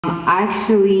I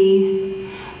actually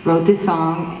wrote this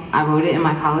song. I wrote it in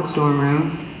my college dorm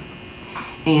room,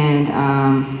 and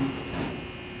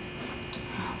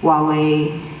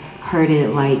Wale heard it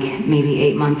like maybe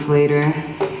 8 months later,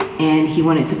 and he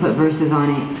wanted to put verses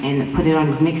on it and put it on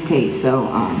his mixtape. So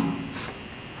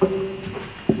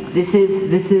this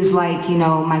is like, you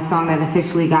know, my song that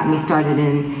officially got me started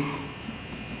in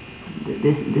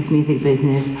this music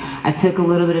business. I took a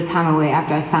little bit of time away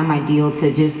after I signed my deal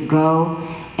to just go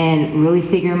and really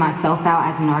figure myself out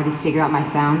as an artist, figure out my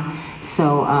sound.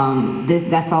 So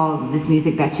that's all this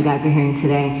music that you guys are hearing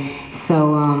today.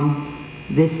 So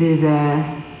this is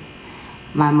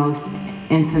my most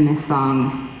infamous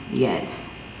song yet.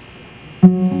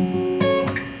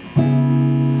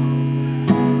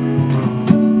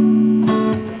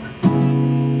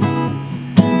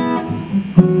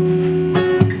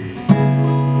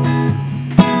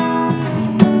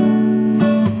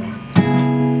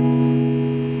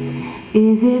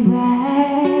 Is it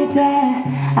right that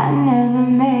I never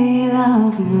made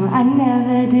love? No, I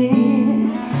never did.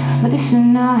 But I should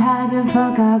know how the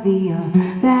fuck I'll be your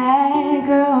bad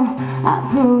girl. I'll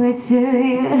prove it to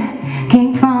you.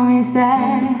 Can't promise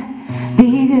that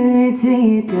be good to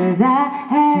you, 'cause I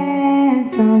have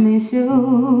some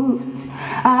issues.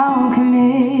 I won't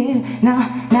commit, no,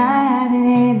 not having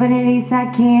it, but at least I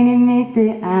can admit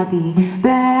that I'll be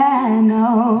bad,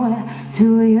 no,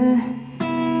 to you.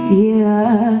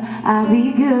 Yeah, I'll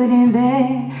be good in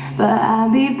bed, but I'll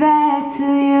be bad to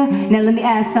you. Now let me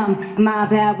ask something. Am I a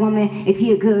bad woman if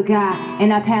he a good guy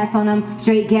and I pass on him,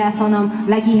 straight gas on him,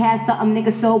 like he has something?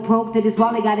 Nigga so broke that his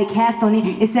wallet got a cast on it.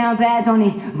 It sound bad, don't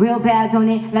it? Real bad, don't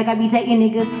it? Like I be taking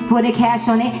niggas for the cash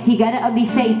on it. He got an ugly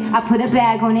face, I put a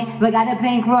bag on it, but got a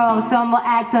bankroll, so I'ma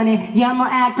act on it. Yeah, I'ma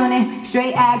act on it,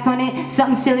 straight act on it.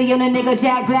 Something silly on a nigga,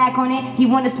 Jack Black on it. He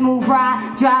want a smooth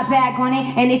ride, drive back on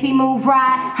it, and if he move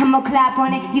right, I'ma clap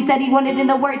on it. He said he wanted it in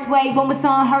the worst way, when was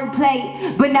on her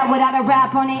plate, but not without a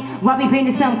rap on it. Why be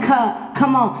painting some cut?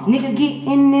 Come on, nigga, get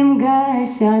in them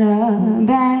guts. Shut up,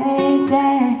 back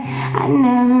that I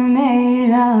never made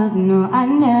love, no, I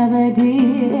never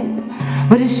did.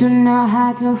 But I should know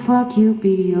how to fuck you,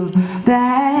 be your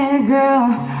bad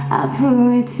girl. I'll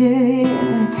prove it to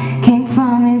you. Can't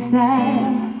promise that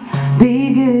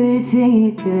be good to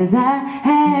you, 'cause I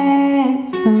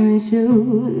have some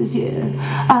issues, yeah.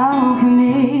 I won't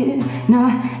commit, no,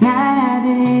 not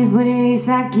having it, but at least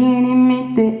I can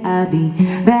admit that I'll be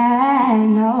bad,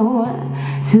 no,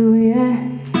 to you.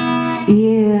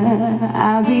 Yeah,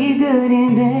 I'll be good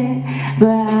in bed,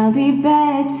 but I'll be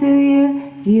bad to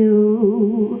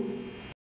you.